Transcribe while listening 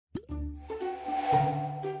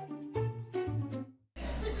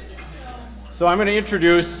So I'm going to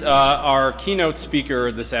introduce our keynote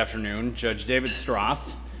speaker this afternoon, Judge David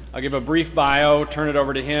Stras. I'll give a brief bio, turn it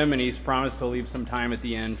over to him, and he's promised to leave some time at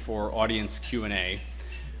the end for audience Q&A.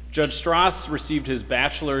 Judge Stras received his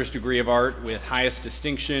bachelor's degree of art with highest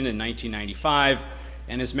distinction in 1995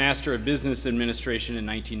 and his Master of Business Administration in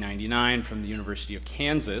 1999 from the University of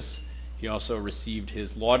Kansas. He also received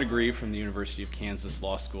his law degree from the University of Kansas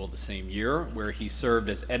Law School the same year, where he served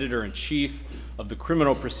as editor-in-chief of the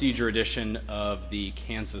criminal procedure edition of the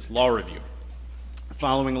Kansas Law Review.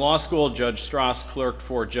 Following law school, Judge Stras clerked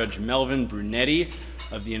for Judge Melvin Brunetti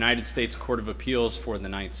of the United States Court of Appeals for the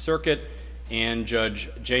Ninth Circuit and Judge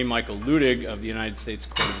J. Michael Ludig of the United States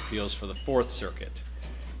Court of Appeals for the Fourth Circuit.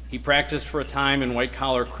 He practiced for a time in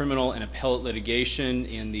white-collar criminal and appellate litigation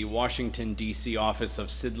in the Washington, D.C. office of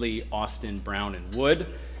Sidley, Austin, Brown, and Wood.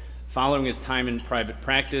 Following his time in private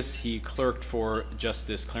practice, he clerked for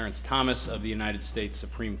Justice Clarence Thomas of the United States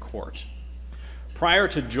Supreme Court. Prior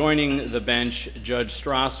to joining the bench, Judge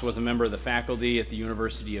Stras was a member of the faculty at the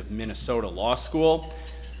University of Minnesota Law School.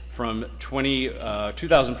 From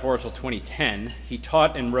 2004 till 2010, he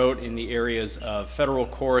taught and wrote in the areas of federal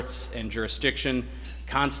courts and jurisdiction,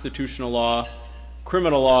 constitutional law,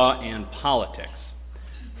 criminal law, and politics.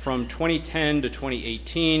 From 2010 to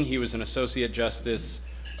 2018, he was an Associate Justice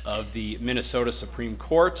of the Minnesota Supreme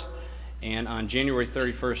Court, and on January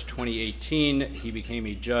 31st, 2018, he became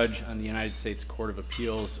a judge on the United States Court of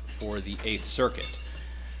Appeals for the Eighth Circuit.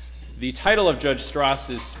 The title of Judge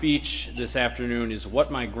Stras's speech this afternoon is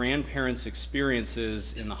 "What My Grandparents'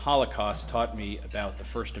 Experiences in the Holocaust Taught Me About the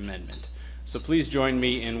First Amendment." So please join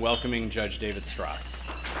me in welcoming Judge David Stras.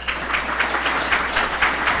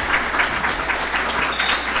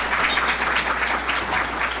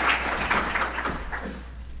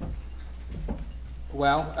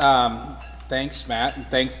 Well, thanks, Matt, and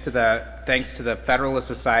thanks to the Federalist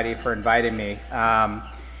Society for inviting me.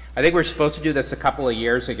 I think we were supposed to do this a couple of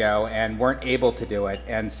years ago and weren't able to do it,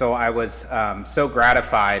 and so I was so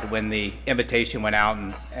gratified when the invitation went out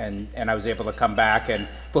and I was able to come back and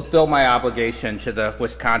fulfill my obligation to the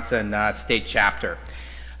Wisconsin state chapter.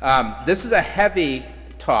 This is a heavy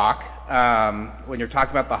talk. When you're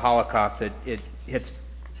talking about the Holocaust, it hits,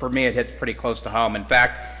 for me, it hits pretty close to home. In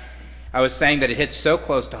fact, I was saying that it hits so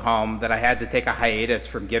close to home that I had to take a hiatus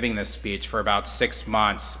from giving this speech for about 6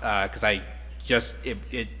 months because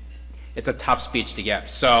it's a tough speech to give.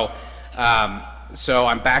 So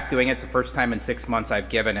I'm back doing it. It's the first time in 6 months I've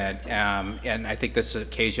given it, and I think this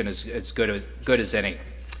occasion is as good as any.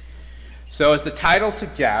 So as the title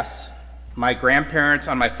suggests, my grandparents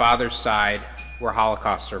on my father's side were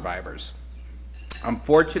Holocaust survivors. I'm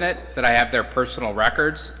fortunate that I have their personal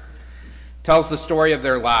records. It tells the story of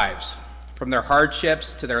their lives, from their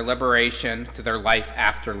hardships to their liberation to their life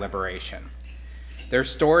after liberation. Their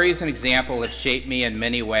stories and example have shaped me in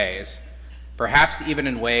many ways, perhaps even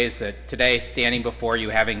in ways that today, standing before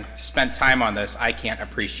you, having spent time on this, I can't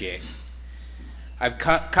appreciate. I've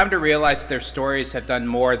come to realize that their stories have done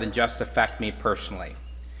more than just affect me personally.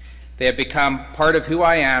 They have become part of who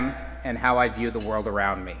I am and how I view the world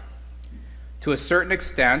around me. To a certain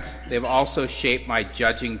extent, they've also shaped my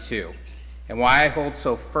judging too, and why I hold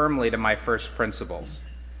so firmly to my first principles,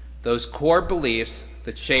 those core beliefs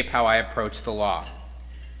that shape how I approach the law.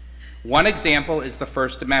 One example is the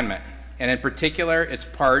First Amendment, and in particular, its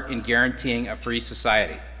part in guaranteeing a free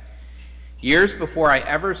society. Years before I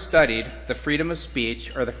ever studied the freedom of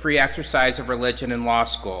speech or the free exercise of religion in law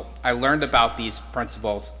school, I learned about these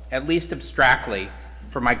principles, at least abstractly,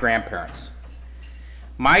 from my grandparents.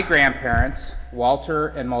 My grandparents, Walter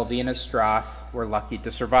and Malvina Stras, were lucky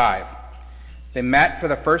to survive. They met for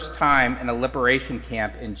the first time in a liberation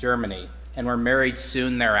camp in Germany and were married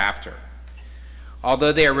soon thereafter.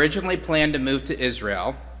 Although they originally planned to move to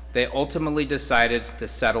Israel, they ultimately decided to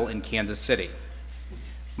settle in Kansas City.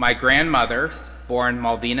 My grandmother, born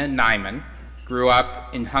Malvina Nyman, grew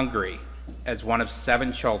up in Hungary as one of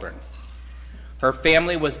 7 children. Her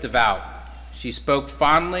family was devout. She spoke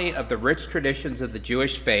fondly of the rich traditions of the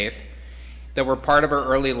Jewish faith that were part of her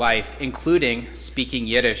early life, including speaking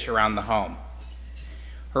Yiddish around the home.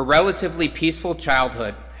 Her relatively peaceful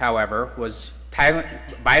childhood, however, was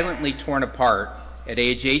violently torn apart at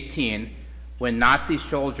age 18 when Nazi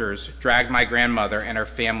soldiers dragged my grandmother and her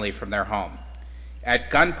family from their home.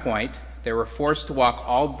 At gunpoint, they were forced to walk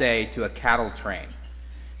all day to a cattle train,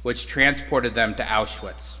 which transported them to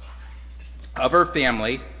Auschwitz. Of her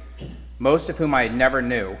family, most of whom I never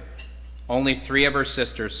knew, only 3 of her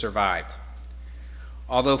sisters survived.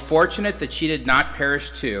 Although fortunate that she did not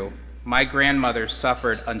perish too, my grandmother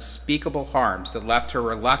suffered unspeakable harms that left her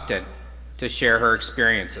reluctant to share her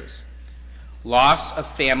experiences. Loss of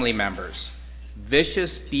family members,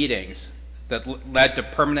 vicious beatings that led to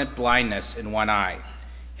permanent blindness in one eye,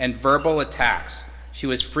 and verbal attacks. She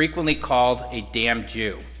was frequently called a damn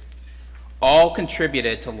Jew. All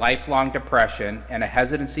contributed to lifelong depression and a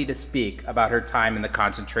hesitancy to speak about her time in the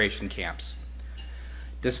concentration camps.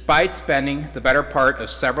 Despite spending the better part of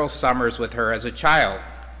several summers with her as a child,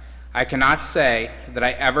 I cannot say that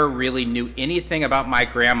I ever really knew anything about my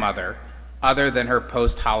grandmother other than her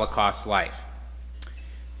post-Holocaust life.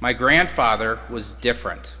 My grandfather was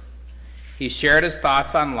different. He shared his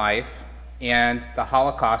thoughts on life and the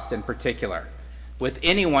Holocaust in particular with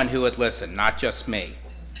anyone who would listen, not just me.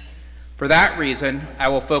 For that reason, I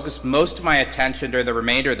will focus most of my attention during the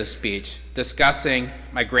remainder of the speech discussing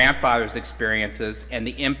my grandfather's experiences and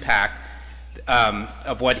the impact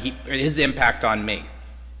his impact on me.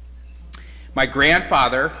 My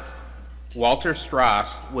grandfather, Walter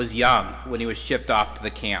Stras, was young when he was shipped off to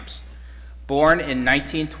the camps. Born in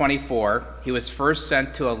 1924, he was first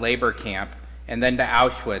sent to a labor camp and then to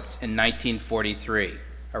Auschwitz in 1943,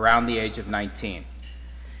 around the age of 19.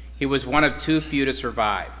 He was one of too few to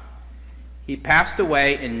survive. He passed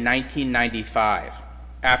away in 1995,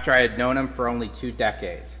 after I had known him for only 2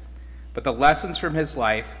 decades, but the lessons from his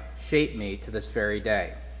life shaped me to this very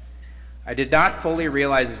day. I did not fully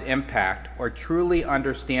realize his impact or truly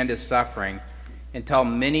understand his suffering until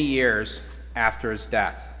many years after his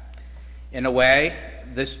death. In a way,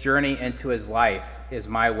 this journey into his life is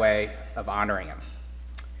my way of honoring him.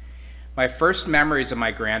 My first memories of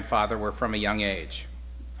my grandfather were from a young age.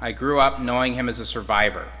 I grew up knowing him as a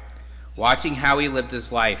survivor, watching how he lived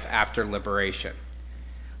his life after liberation.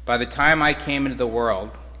 By the time I came into the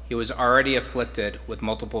world, he was already afflicted with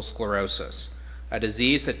multiple sclerosis, a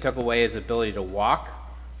disease that took away his ability to walk,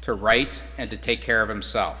 to write, and to take care of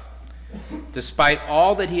himself. Despite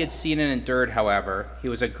all that he had seen and endured, however, he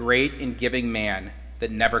was a great and giving man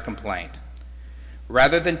that never complained.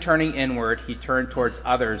 Rather than turning inward, he turned towards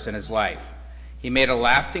others in his life. He made a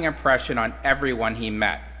lasting impression on everyone he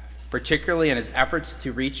met, particularly in his efforts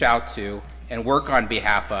to reach out to and work on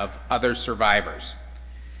behalf of other survivors.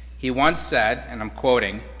 He once said, and I'm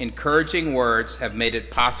quoting, "Encouraging words have made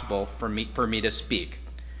it possible for me to speak.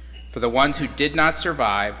 For the ones who did not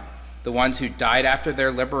survive, the ones who died after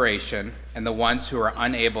their liberation, and the ones who are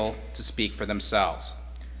unable to speak for themselves."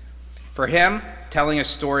 For him, telling a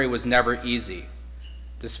story was never easy.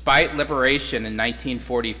 Despite liberation in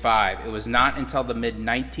 1945, it was not until the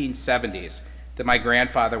mid-1970s that my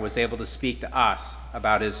grandfather was able to speak to us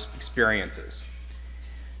about his experiences.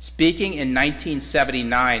 Speaking in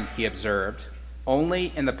 1979, he observed,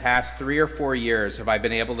 "Only in the past 3 or 4 years have I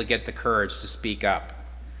been able to get the courage to speak up.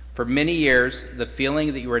 For many years, the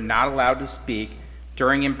feeling that you were not allowed to speak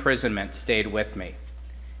during imprisonment stayed with me.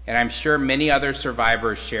 And I'm sure many other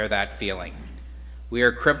survivors share that feeling. We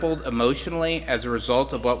are crippled emotionally as a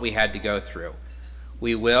result of what we had to go through.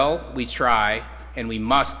 We try, and we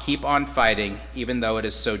must keep on fighting even though it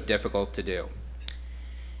is so difficult to do."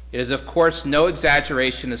 It is of course no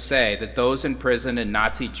exaggeration to say that those in prison in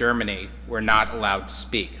Nazi Germany were not allowed to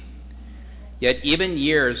speak. Yet even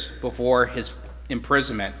years before his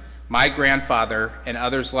imprisonment, my grandfather and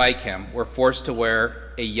others like him were forced to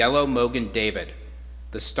wear a yellow Mogen David,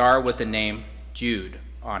 the star with the name Jude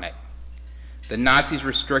on it. The Nazis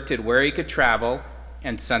restricted where he could travel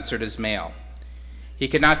and censored his mail. He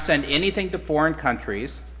could not send anything to foreign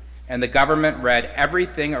countries, and the government read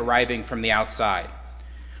everything arriving from the outside.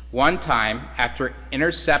 One time, after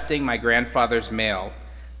intercepting my grandfather's mail,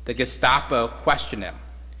 the Gestapo questioned him.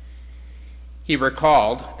 He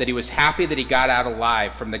recalled that he was happy that he got out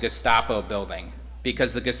alive from the Gestapo building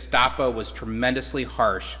because the Gestapo was tremendously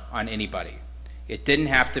harsh on anybody. It didn't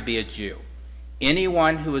have to be a Jew.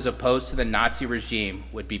 Anyone who was opposed to the Nazi regime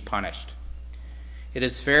would be punished. It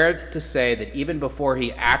is fair to say that even before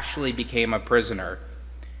he actually became a prisoner,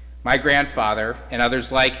 my grandfather and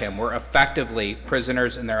others like him were effectively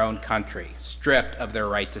prisoners in their own country, stripped of their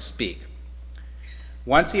right to speak.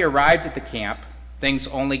 Once he arrived at the camp, things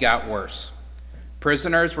only got worse.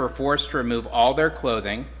 Prisoners were forced to remove all their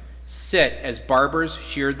clothing, sit as barbers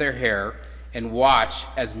sheared their hair, and watch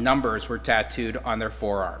as numbers were tattooed on their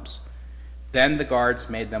forearms. Then the guards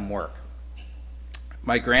made them work.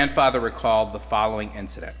 My grandfather recalled the following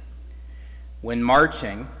incident. When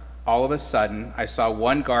marching, all of a sudden, I saw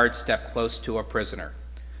one guard step close to a prisoner,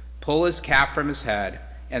 pull his cap from his head,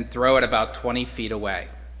 and throw it about 20 feet away.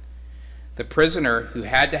 The prisoner, who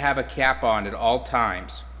had to have a cap on at all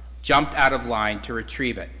times, jumped out of line to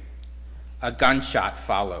retrieve it. A gunshot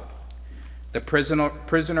followed. The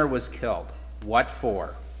prisoner was killed. What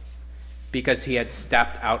for? Because he had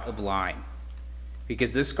stepped out of line.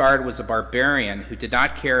 because this guard was a barbarian who did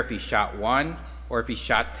not care if he shot 1 or if he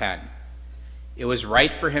shot 10. It was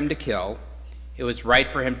right for him to kill. It was right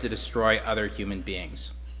for him to destroy other human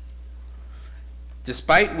beings.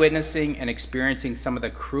 Despite witnessing and experiencing some of the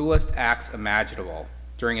cruelest acts imaginable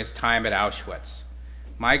during his time at Auschwitz,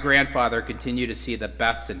 my grandfather continued to see the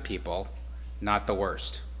best in people, not the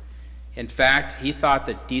worst. In fact, he thought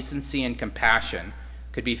that decency and compassion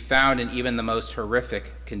could be found in even the most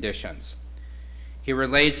horrific conditions. He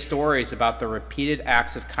relayed stories about the repeated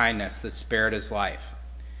acts of kindness that spared his life,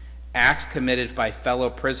 acts committed by fellow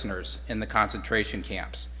prisoners in the concentration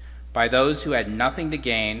camps, by those who had nothing to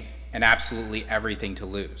gain and absolutely everything to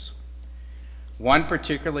lose. One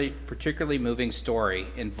particularly moving story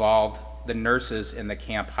involved the nurses in the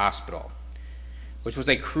camp hospital, which was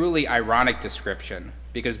a cruelly ironic description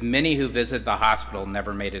because many who visited the hospital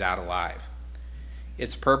never made it out alive.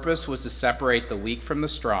 Its purpose was to separate the weak from the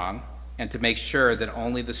strong and to make sure that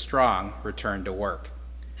only the strong returned to work.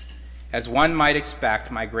 As one might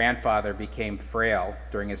expect, my grandfather became frail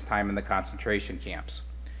during his time in the concentration camps.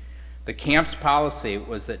 The camp's policy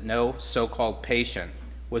was that no so-called patient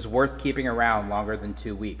was worth keeping around longer than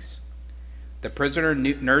 2 weeks. The prisoner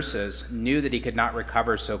nurses knew that he could not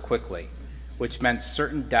recover so quickly, which meant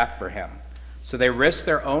certain death for him, so they risked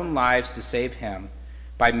their own lives to save him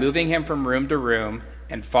by moving him from room to room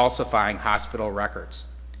and falsifying hospital records.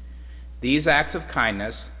 These acts of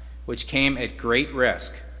kindness, which came at great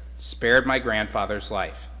risk, spared my grandfather's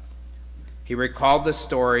life. He recalled this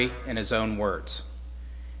story in his own words.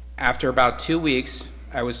 After about 2 weeks,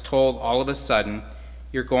 I was told all of a sudden,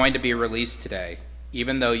 "You're going to be released today,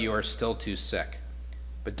 even though you are still too sick.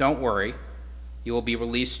 But don't worry, you will be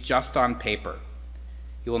released just on paper.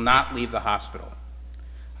 You will not leave the hospital.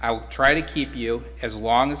 I will try to keep you as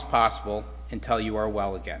long as possible until you are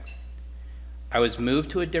well again." I was moved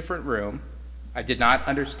to a different room. I did not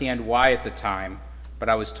understand why at the time, but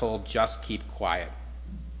I was told, "Just keep quiet."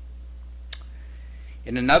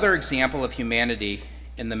 In another example of humanity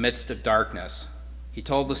in the midst of darkness, he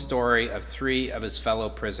told the story of 3 of his fellow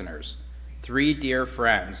prisoners, 3 dear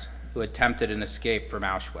friends who attempted an escape from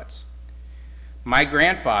Auschwitz. My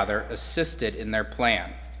grandfather assisted in their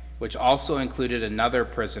plan, which also included another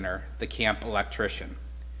prisoner, the camp electrician.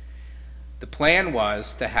 The plan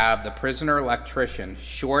was to have the prisoner electrician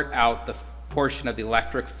short out the portion of the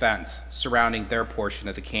electric fence surrounding their portion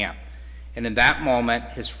of the camp, and in that moment,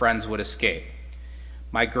 his friends would escape.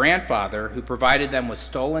 My grandfather, who provided them with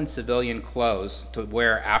stolen civilian clothes to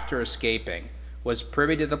wear after escaping, was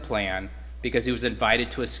privy to the plan because he was invited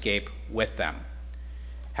to escape with them.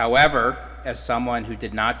 However, as someone who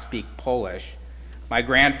did not speak Polish, my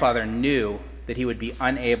grandfather knew that he would be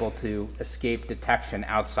unable to escape detection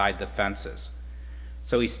outside the fences.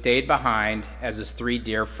 So he stayed behind as his 3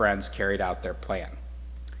 dear friends carried out their plan.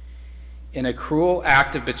 In a cruel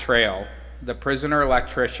act of betrayal, the prisoner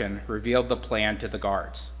electrician revealed the plan to the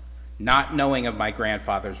guards, not knowing of my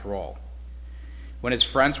grandfather's role. When his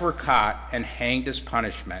friends were caught and hanged as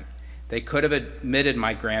punishment, they could have admitted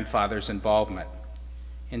my grandfather's involvement.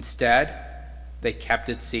 Instead, they kept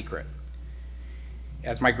it secret.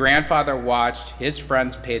 As my grandfather watched his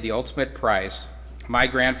friends pay the ultimate price, my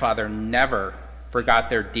grandfather never forgot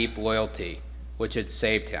their deep loyalty, which had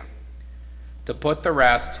saved him. To put the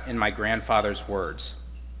rest in my grandfather's words,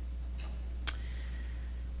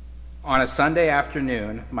 on a Sunday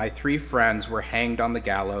afternoon, my 3 friends were hanged on the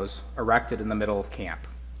gallows erected in the middle of camp,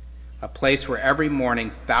 a place where every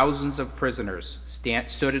morning thousands of prisoners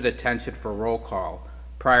stood at attention for roll call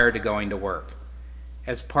prior to going to work.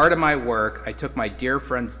 As part of my work, I took my dear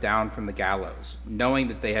friends down from the gallows, knowing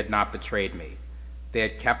that they had not betrayed me. They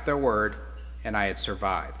had kept their word, and I had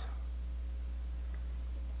survived.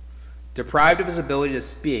 Deprived of his ability to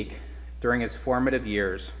speak during his formative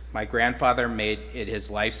years, my grandfather made it his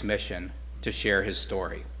life's mission to share his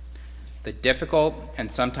story. The difficult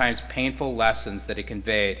and sometimes painful lessons that it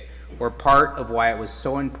conveyed were part of why it was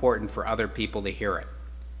so important for other people to hear it.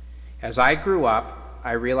 As I grew up,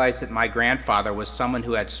 I realized that my grandfather was someone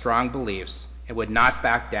who had strong beliefs and would not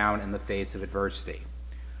back down in the face of adversity.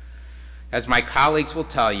 As my colleagues will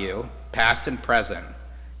tell you, past and present,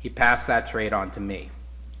 he passed that trait on to me.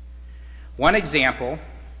 One example,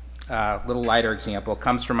 a little lighter example,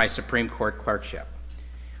 comes from my Supreme Court clerkship,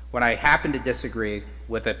 when I happened to disagree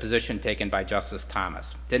with a position taken by Justice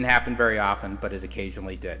Thomas. Didn't happen very often, but it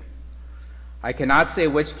occasionally did. I cannot say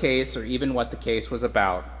which case or even what the case was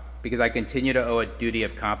about, because I continue to owe a duty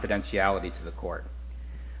of confidentiality to the court.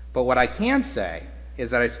 But what I can say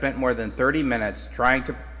is that I spent more than 30 minutes trying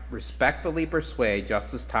to respectfully persuade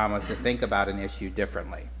Justice Thomas to think about an issue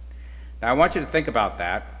differently. Now I want you to think about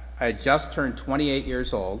that. I had just turned 28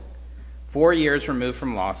 years old, 4 years removed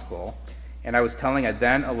from law school, and I was telling a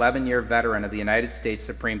then 11-year veteran of the United States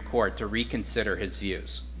Supreme Court to reconsider his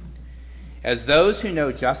views. As those who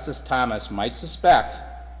know Justice Thomas might suspect,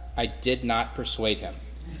 I did not persuade him.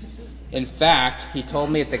 In fact, he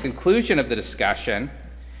told me at the conclusion of the discussion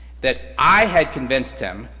that I had convinced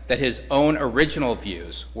him that his own original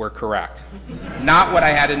views were correct, not what I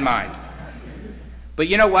had in mind. But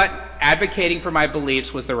you know what? Advocating for my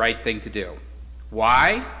beliefs was the right thing to do.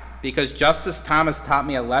 Why? Because Justice Thomas taught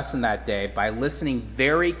me a lesson that day by listening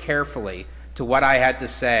very carefully to what I had to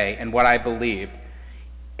say and what I believed,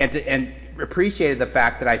 and appreciated the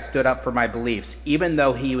fact that I stood up for my beliefs, even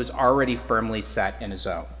though he was already firmly set in his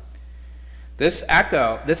own. This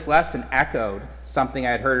lesson echoed something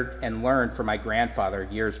I had heard and learned from my grandfather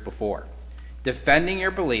years before. Defending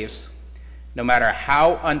your beliefs, no matter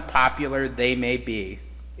how unpopular they may be,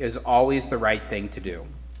 is always the right thing to do.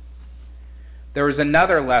 There was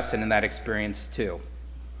another lesson in that experience too.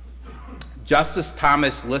 Justice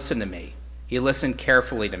Thomas listened to me. He listened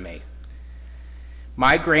carefully to me.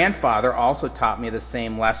 My grandfather also taught me the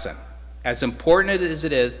same lesson. As important as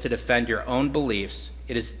it is to defend your own beliefs,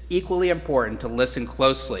 it is equally important to listen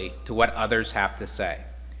closely to what others have to say.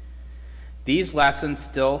 These lessons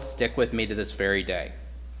still stick with me to this very day,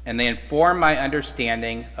 and they inform my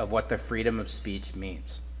understanding of what the freedom of speech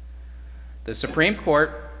means. The Supreme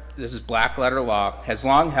Court, this is black letter law, has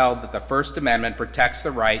long held that the First Amendment protects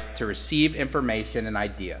the right to receive information and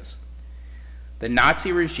ideas. The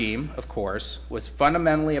Nazi regime, of course, was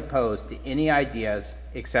fundamentally opposed to any ideas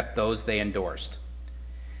except those they endorsed.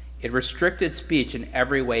 It restricted speech in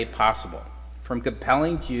every way possible, from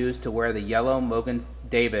compelling Jews to wear the yellow Mogen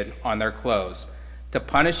David on their clothes, to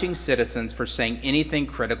punishing citizens for saying anything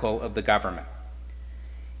critical of the government.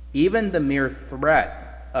 Even the mere threat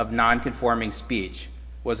of nonconforming speech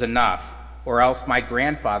was enough, or else my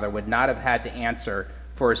grandfather would not have had to answer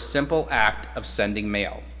for a simple act of sending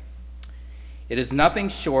mail. It is nothing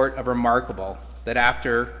short of remarkable that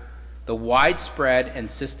after the widespread and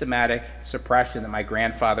systematic suppression that my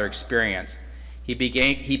grandfather experienced, he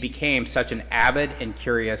became such an avid and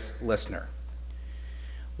curious listener.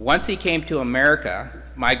 Once he came to America,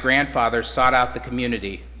 my grandfather sought out the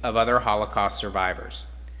community of other Holocaust survivors.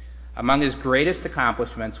 Among his greatest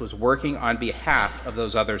accomplishments was working on behalf of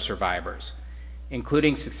those other survivors,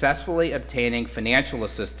 including successfully obtaining financial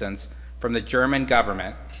assistance from the German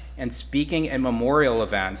government and speaking at memorial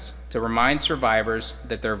events to remind survivors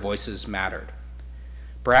that their voices mattered.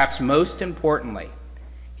 Perhaps most importantly,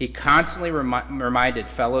 he constantly reminded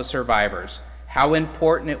fellow survivors how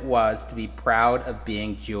important it was to be proud of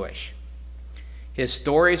being Jewish. His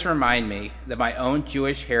stories remind me that my own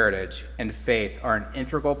Jewish heritage and faith are an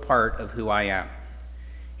integral part of who I am.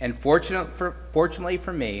 And fortunately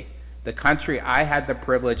for me, the country I had the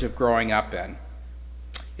privilege of growing up in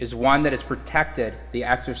is one that has protected the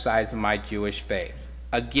exercise of my Jewish faith,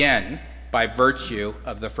 again, by virtue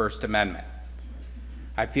of the First Amendment.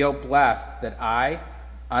 I feel blessed that I,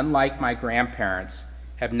 unlike my grandparents,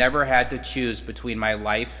 have never had to choose between my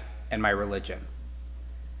life and my religion.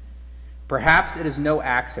 Perhaps it is no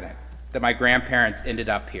accident that my grandparents ended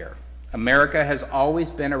up here. America has always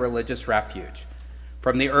been a religious refuge.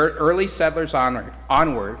 From the early settlers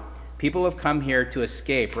onward, people have come here to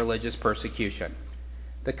escape religious persecution.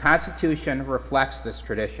 The Constitution reflects this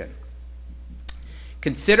tradition.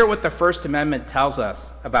 Consider what the First Amendment tells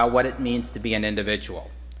us about what it means to be an individual.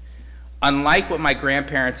 Unlike what my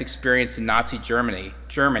grandparents experienced in Nazi Germany,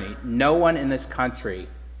 no one in this country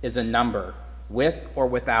is a number with or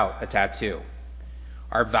without a tattoo.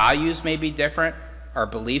 Our values may be different, our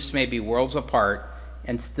beliefs may be worlds apart,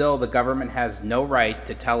 and still the government has no right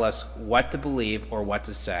to tell us what to believe or what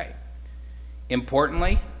to say.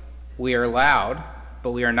 Importantly, we are allowed,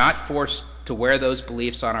 but we are not forced to wear those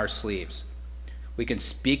beliefs on our sleeves. We can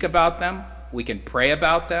speak about them, we can pray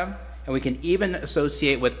about them, and we can even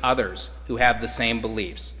associate with others who have the same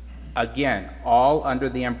beliefs. Again, all under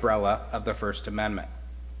the umbrella of the First Amendment.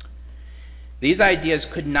 These ideas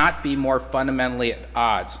could not be more fundamentally at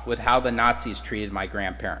odds with how the Nazis treated my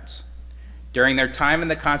grandparents. During their time in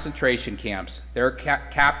the concentration camps, their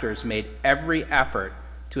captors made every effort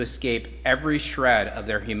to escape every shred of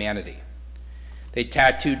their humanity. They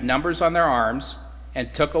tattooed numbers on their arms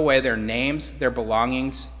and took away their names, their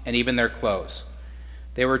belongings, and even their clothes.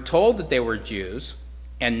 They were told that they were Jews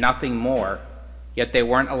and nothing more, yet they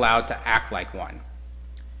weren't allowed to act like one.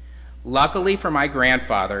 Luckily for my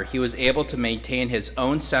grandfather, he was able to maintain his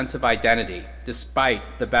own sense of identity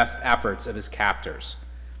despite the best efforts of his captors.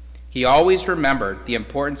 He always remembered the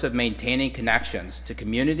importance of maintaining connections to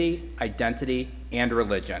community, identity, and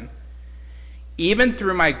religion. Even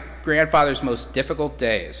through my grandfather's most difficult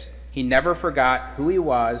days, he never forgot who he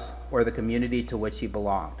was or the community to which he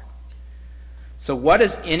belonged. So what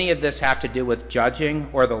does any of this have to do with judging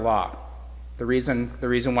or the law? The reason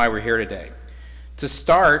why we're here today. To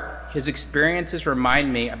start, his experiences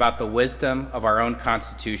remind me about the wisdom of our own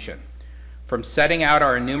Constitution, from setting out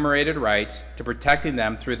our enumerated rights to protecting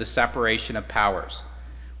them through the separation of powers,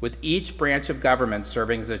 with each branch of government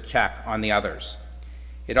serving as a check on the others.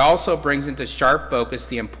 It also brings into sharp focus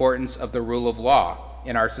the importance of the rule of law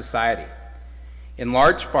in our society. In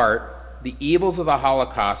large part, the evils of the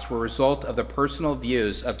Holocaust were a result of the personal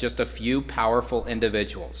views of just a few powerful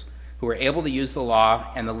individuals who were able to use the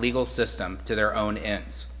law and the legal system to their own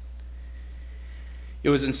ends. It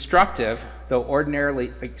was instructive, though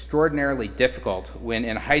extraordinarily difficult, when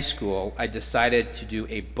in high school I decided to do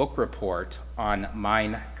a book report on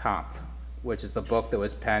Mein Kampf, which is the book that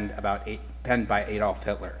was penned by Adolf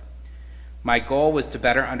Hitler. My goal was to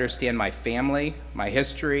better understand my family, my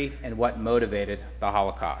history, and what motivated the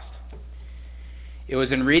Holocaust. It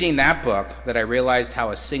was in reading that book that I realized how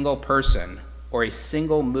a single person or a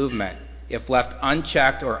single movement, if left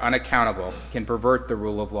unchecked or unaccountable, can pervert the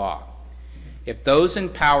rule of law. If those in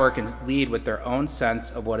power can lead with their own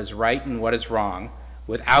sense of what is right and what is wrong,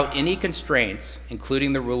 without any constraints,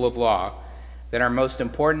 including the rule of law, then our most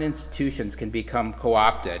important institutions can become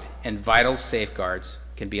co-opted and vital safeguards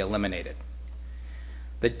can be eliminated.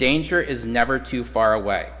 The danger is never too far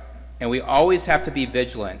away, and we always have to be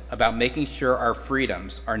vigilant about making sure our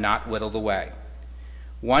freedoms are not whittled away.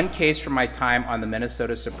 One case from my time on the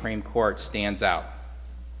Minnesota Supreme Court stands out.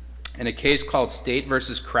 In a case called State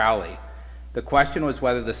versus Crowley, the question was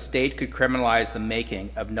whether the state could criminalize the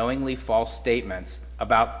making of knowingly false statements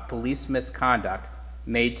about police misconduct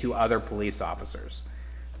made to other police officers.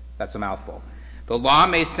 That's a mouthful. The law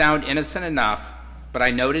may sound innocent enough, but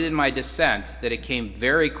I noted in my dissent that it came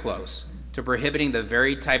very close to prohibiting the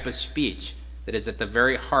very type of speech that is at the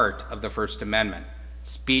very heart of the First Amendment,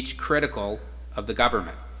 speech critical of the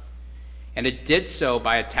government. And it did so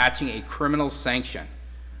by attaching a criminal sanction,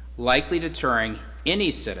 likely deterring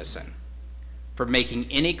any citizen from making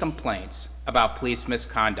any complaints about police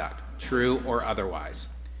misconduct, true or otherwise.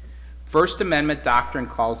 First Amendment doctrine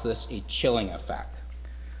calls this a chilling effect.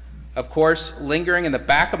 Of course, lingering in the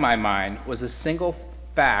back of my mind was a single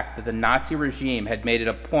fact that the Nazi regime had made it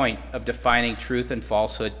a point of defining truth and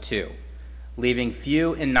falsehood too, leaving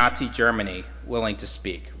few in Nazi Germany willing to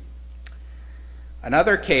speak.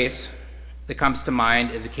 Another case that comes to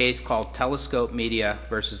mind is a case called Telescope Media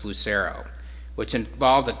versus Lucero, which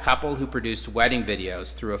involved a couple who produced wedding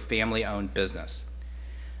videos through a family-owned business.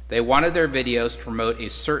 They wanted their videos to promote a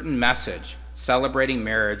certain message celebrating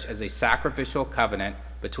marriage as a sacrificial covenant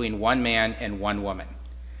between one man and one woman.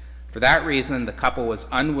 For that reason, the couple was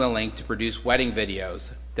unwilling to produce wedding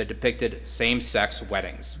videos that depicted same-sex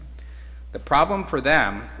weddings. The problem for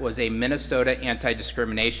them was a Minnesota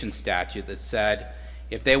anti-discrimination statute that said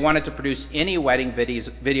if they wanted to produce any wedding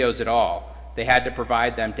videos at all, they had to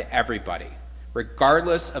provide them to everybody,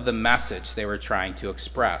 regardless of the message they were trying to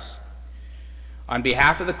express. On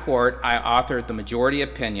behalf of the court, I authored the majority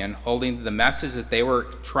opinion holding that the message that they were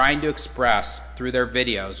trying to express through their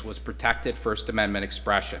videos was protected First Amendment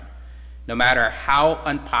expression, no matter how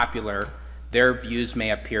unpopular their views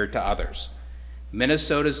may appear to others.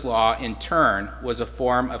 Minnesota's law, in turn, was a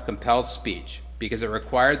form of compelled speech because it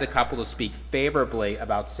required the couple to speak favorably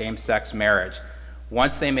about same-sex marriage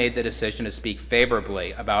once they made the decision to speak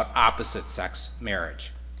favorably about opposite-sex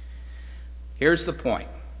marriage. Here's the point.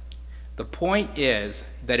 The point is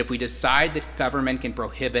that if we decide that government can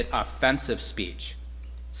prohibit offensive speech,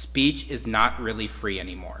 speech is not really free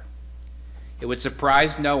anymore. It would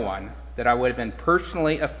surprise no one that I would have been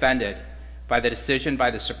personally offended by the decision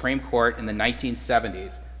by the Supreme Court in the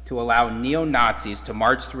 1970s to allow neo-Nazis to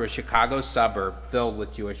march through a Chicago suburb filled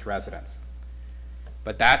with Jewish residents.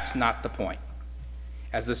 But that's not the point.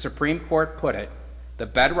 As the Supreme Court put it, the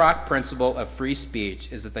bedrock principle of free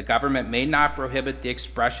speech is that the government may not prohibit the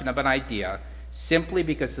expression of an idea simply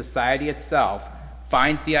because society itself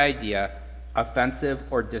finds the idea offensive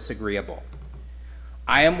or disagreeable.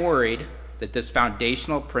 I am worried that this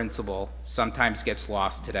foundational principle sometimes gets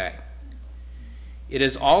lost today. It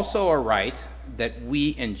is also a right that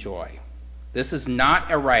we enjoy. This is not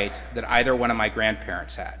a right that either one of my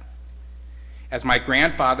grandparents had. As my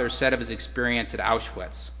grandfather said of his experience at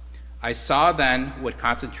Auschwitz, I saw then what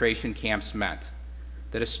concentration camps meant,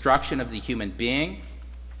 the destruction of the human being,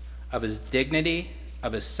 of his dignity,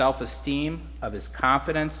 of his self-esteem, of his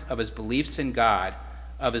confidence, of his beliefs in God,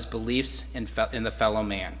 of his beliefs in the fellow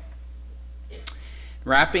man.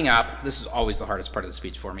 Wrapping up, this is always the hardest part of the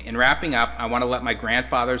speech for me. In wrapping up, I want to let my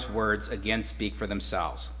grandfather's words again speak for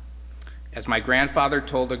themselves. As my grandfather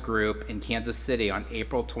told a group in Kansas City on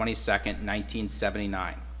April 22nd,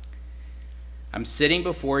 1979, I'm sitting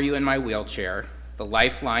before you in my wheelchair, the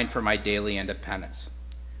lifeline for my daily independence,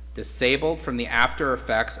 disabled from the after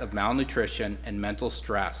effects of malnutrition and mental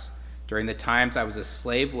stress during the times I was a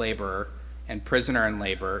slave laborer and prisoner in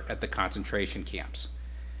labor at the concentration camps.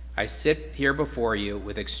 I sit here before you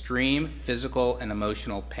with extreme physical and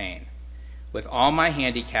emotional pain. With all my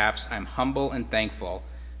handicaps, I'm humble and thankful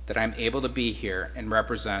that I'm able to be here and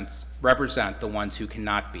represent the ones who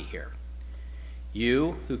cannot be here.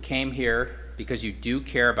 You who came here because you do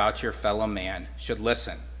care about your fellow man should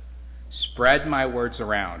listen. Spread my words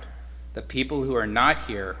around. The people who are not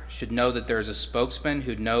here should know that there is a spokesman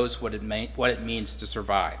who knows what it means to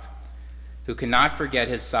survive, who cannot forget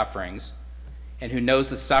his sufferings, and who knows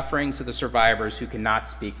the sufferings of the survivors who cannot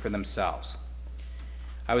speak for themselves.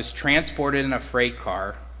 I was transported in a freight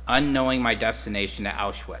car, unknowing my destination to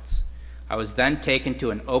Auschwitz. I was then taken to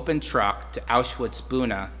an open truck to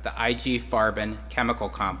Auschwitz-Buna, the IG Farben chemical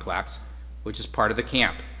complex, which is part of the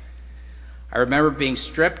camp. I remember being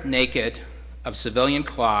stripped naked of civilian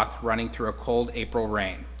cloth running through a cold April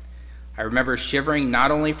rain. I remember shivering not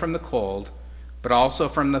only from the cold, but also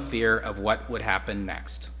from the fear of what would happen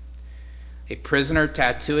next. A prisoner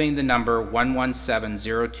tattooing the number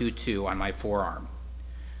 117022 on my forearm.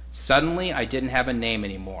 Suddenly, I didn't have a name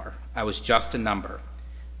anymore. I was just a number.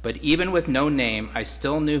 But even with no name, I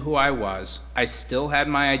still knew who I was. I still had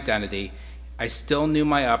my identity. I still knew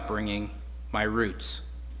my upbringing, my roots.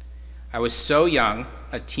 I was so young,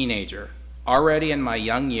 a teenager. Already in my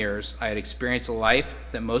young years, I had experienced a life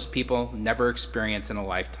that most people never experience in a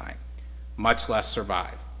lifetime, much less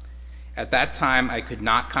survive. At that time, I could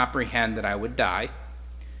not comprehend that I would die.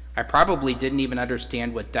 I probably didn't even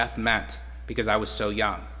understand what death meant because I was so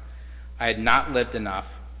young. I had not lived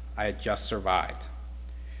enough. I had just survived.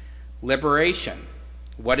 Liberation.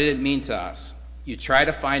 What did it mean to us? You try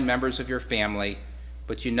to find members of your family,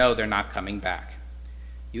 but you know they're not coming back.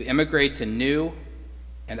 You immigrate to new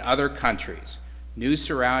and other countries, new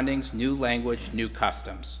surroundings, new language, new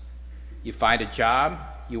customs. You find a job.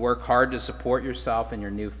 You work hard to support yourself and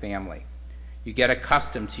your new family. You get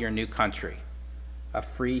accustomed to your new country, a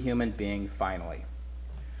free human being finally.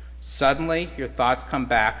 Suddenly, your thoughts come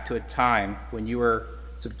back to a time when you were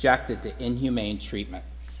subjected to inhumane treatment.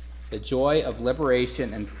 The joy of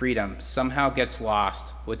liberation and freedom somehow gets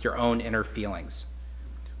lost with your own inner feelings.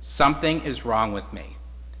 Something is wrong with me.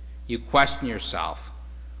 You question yourself.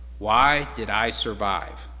 Why did I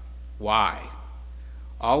survive? Why?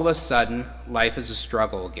 All of a sudden, life is a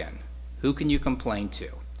struggle again. Who can you complain to?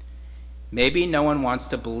 Maybe no one wants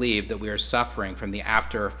to believe that we are suffering from the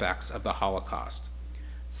after effects of the Holocaust.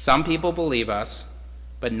 Some people believe us,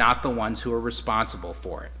 but not the ones who are responsible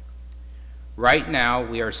for it. Right now,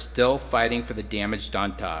 we are still fighting for the damage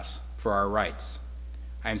done to us, for our rights.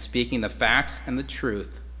 I am speaking the facts and the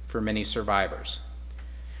truth for many survivors.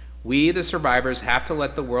 We, the survivors, have to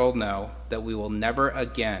let the world know that we will never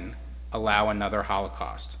again allow another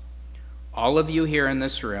Holocaust. All of you here in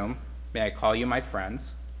this room, may I call you my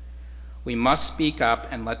friends, we must speak up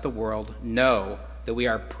and let the world know that we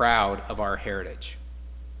are proud of our heritage.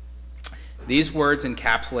 These words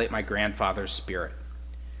encapsulate my grandfather's spirit,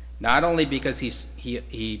 not only because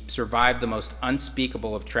he survived the most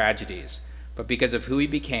unspeakable of tragedies, but because of who he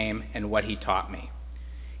became and what he taught me.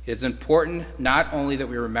 It is important not only that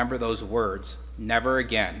we remember those words, never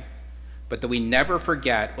again, but that we never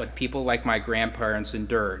forget what people like my grandparents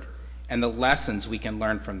endured and the lessons we can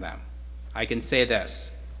learn from them. I can say this,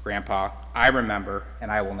 Grandpa, I remember and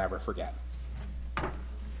I will never forget.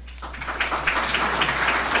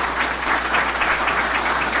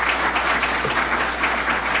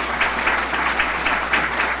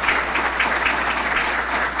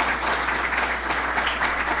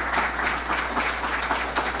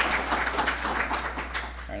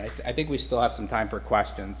 I think we still have some time for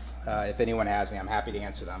questions. If anyone has any, I'm happy to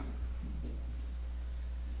answer them.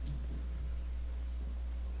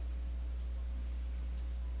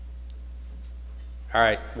 All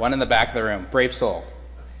right, one in the back of the room. Brave soul.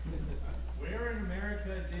 Where in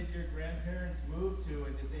America did your grandparents move to,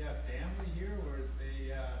 and did they have family here, or were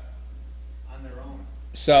they on their own?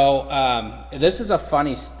 So this is a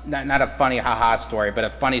funny, not a funny haha story, but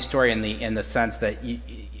a funny story in the sense that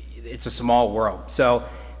it's a small world. So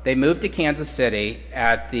they moved to Kansas City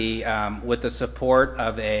at the with the support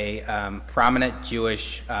of a prominent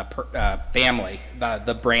Jewish family,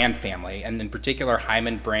 the Brand family, and in particular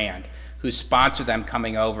Hyman Brand, who sponsored them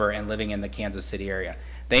coming over and living in the Kansas City area.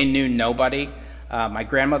 They knew nobody. My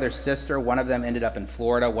grandmother's sister, one of them ended up in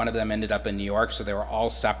Florida, one of them ended up in New York, so they were all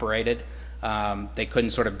separated. They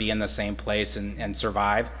couldn't sort of be in the same place and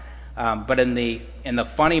survive. But in the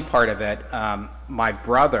funny part of it, my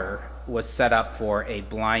brother was set up for a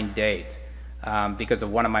blind date because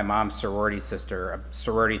of one of my mom's sorority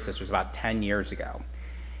sisters about 10 years ago.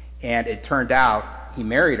 And it turned out he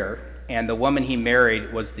married her, and the woman he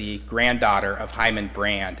married was the granddaughter of Hyman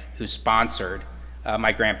Brand, who sponsored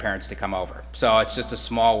my grandparents to come over. So it's just a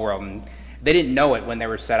small world, and they didn't know it when they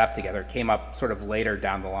were set up together. It came up sort of later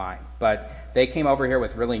down the line. But they came over here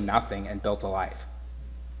with really nothing and built a life.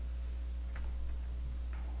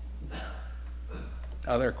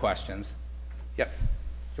 Other questions? Yep,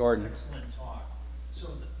 Jordan. Excellent talk. So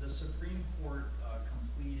the Supreme Court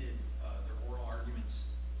completed their oral arguments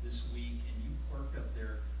this week, and you clerked up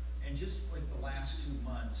there. And just like the last 2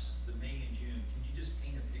 months, the May and June, can you just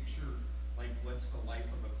paint a picture, like what's the life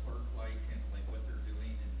of a clerk like, and like what they're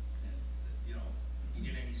doing, and you know, you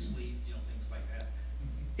get any sleep, you know, things like that?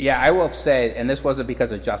 Yeah, I will say, and this wasn't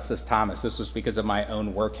because of Justice Thomas, this was because of my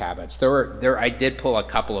own work habits. I did pull a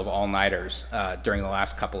couple of all-nighters during the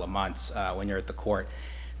last couple of months when you're at the court.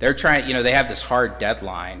 They're trying, you know, they have this hard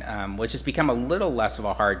deadline, which has become a little less of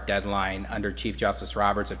a hard deadline under Chief Justice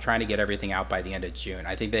Roberts of trying to get everything out by the end of June.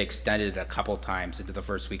 I think they extended it a couple times into the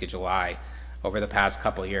first week of July over the past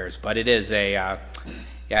couple of years. But it is yeah,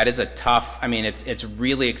 it is a tough, I mean, it's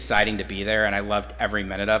really exciting to be there, and I loved every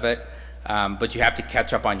minute of it. But you have to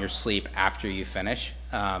catch up on your sleep after you finish,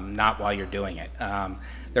 not while you're doing it.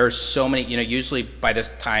 There are so many, you know, usually by this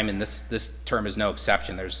time, and this term is no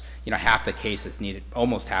exception, there's, you know,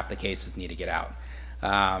 almost half the cases need to get out.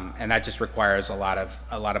 And that just requires a lot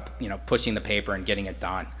of, you know, pushing the paper and getting it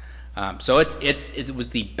done. So it was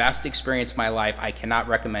the best experience of my life. I cannot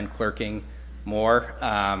recommend clerking more.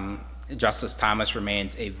 Justice Thomas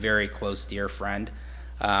remains a very close, dear friend.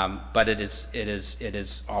 But it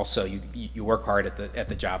is also, you work hard at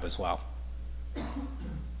the job as well.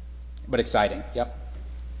 But exciting, yep.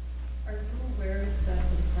 Are you aware that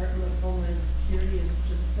the Department of Homeland Security has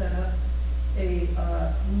just set up a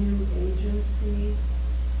new agency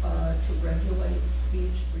to regulate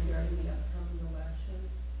speech regarding the upcoming election?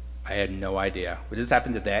 I had no idea. Did this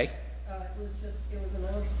happen today? It was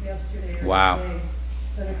announced yesterday or wow. today.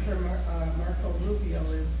 Senator Marco Rubio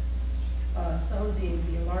is sounding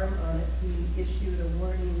the alarm on it. He issued a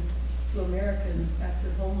warning to Americans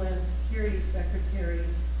after Homeland Security Secretary,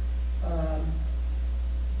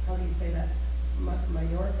 how do you say that,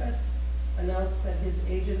 Mayorkas, announced that his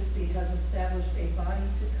agency has established a body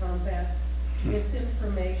to combat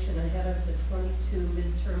misinformation ahead of the 22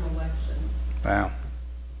 midterm elections. Wow.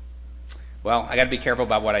 Well, I got to be careful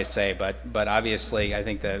about what I say, but obviously I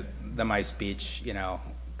think my speech, you know,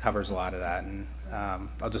 covers a lot of that, and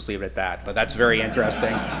I'll just leave it at that. But that's very interesting.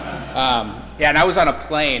 Yeah, and I was on a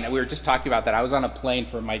plane. We were just talking about that. I was on a plane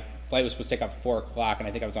for my flight was supposed to take off at 4 o'clock, and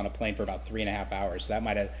I think I was on a plane for about 3.5 hours. So that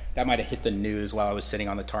might have hit the news while I was sitting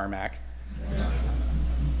on the tarmac.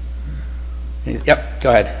 Yep,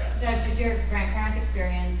 go ahead. Judge, did your grandparents'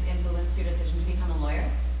 experience influence your decision to become a lawyer?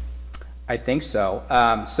 I think so.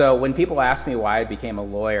 So when people ask me why I became a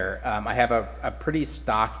lawyer, I have a pretty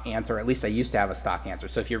stock answer. At least I used to have a stock answer.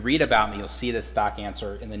 So if you read about me, you'll see this stock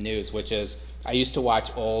answer in the news, which is I used to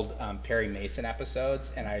watch old Perry Mason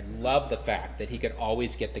episodes, and I love the fact that he could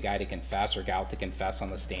always get the guy to confess or gal to confess on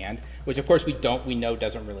the stand, which of course we know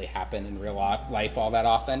doesn't really happen in real life all that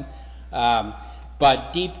often.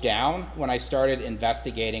 But deep down, when I started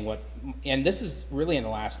investigating and this is really in the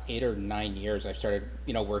last 8 or 9 years, I started,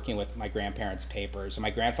 you know, working with my grandparents' papers. And my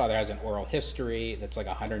grandfather has an oral history that's like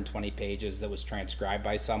 120 pages that was transcribed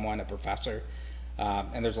by someone, a professor.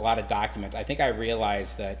 And there's a lot of documents. I think I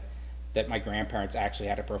realized that my grandparents actually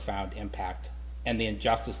had a profound impact, and the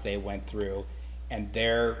injustice they went through, and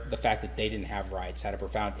the fact that they didn't have rights had a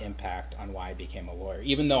profound impact on why I became a lawyer,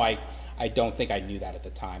 even though I don't think I knew that at the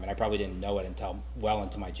time, and I probably didn't know it until well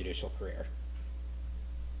into my judicial career.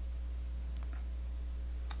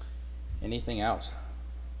 Anything else?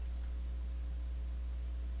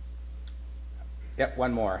 Yep,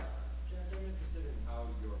 one more. Judge, I'm interested in how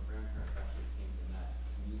your grandparents actually came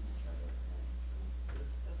to meet each other. And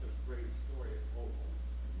that's a great story of hope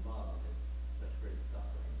and love. It's such great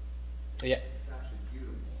suffering. Yeah. It's actually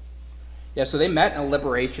beautiful. Yeah, so they met in a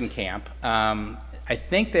liberation camp. I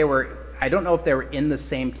think I don't know if they were in the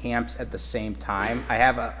same camps at the same time. I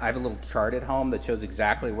have a little chart at home that shows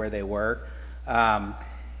exactly where they were.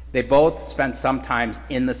 They both spent some time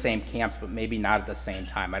in the same camps, but maybe not at the same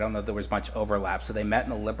time. I don't know if there was much overlap. So they met in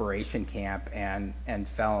the liberation camp and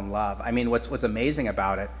fell in love. I mean, what's amazing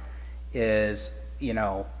about it is, you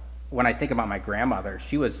know, when I think about my grandmother,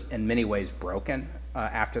 she was in many ways broken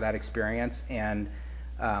after that experience, and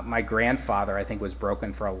my grandfather, I think, was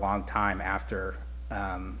broken for a long time after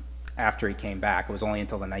he came back. It was only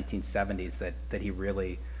until the 1970s that he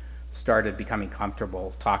really started becoming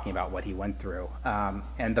comfortable talking about what he went through.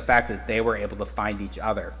 And the fact that they were able to find each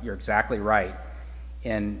other, you're exactly right,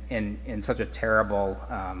 in such a terrible,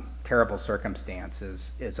 terrible circumstance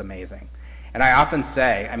is amazing. And I often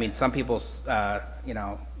say, I mean, some people, you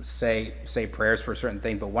know, say prayers for certain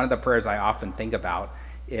things, but one of the prayers I often think about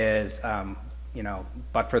is, you know,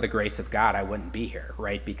 but for the grace of God, I wouldn't be here,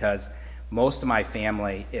 right? Because most of my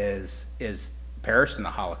family is perished in the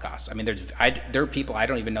Holocaust. I mean, there are people I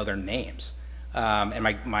don't even know their names. And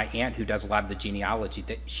my aunt, who does a lot of the genealogy,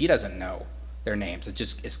 she doesn't know their names. It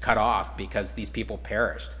just is cut off because these people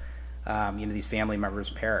perished. You know, these family members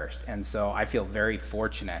perished. And so I feel very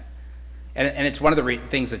fortunate. And it's one of the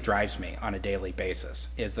things that drives me on a daily basis,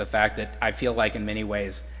 is the fact that I feel like in many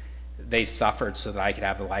ways they suffered so that I could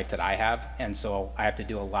have the life that I have. And so I have to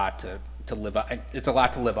do a lot to live up. It's a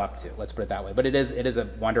lot to live up to, let's put it that way. But it is a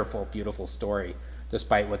wonderful, beautiful story,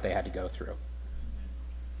 despite what they had to go through.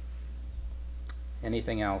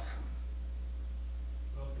 Anything else?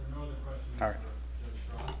 Well, if there are no other questions. All right.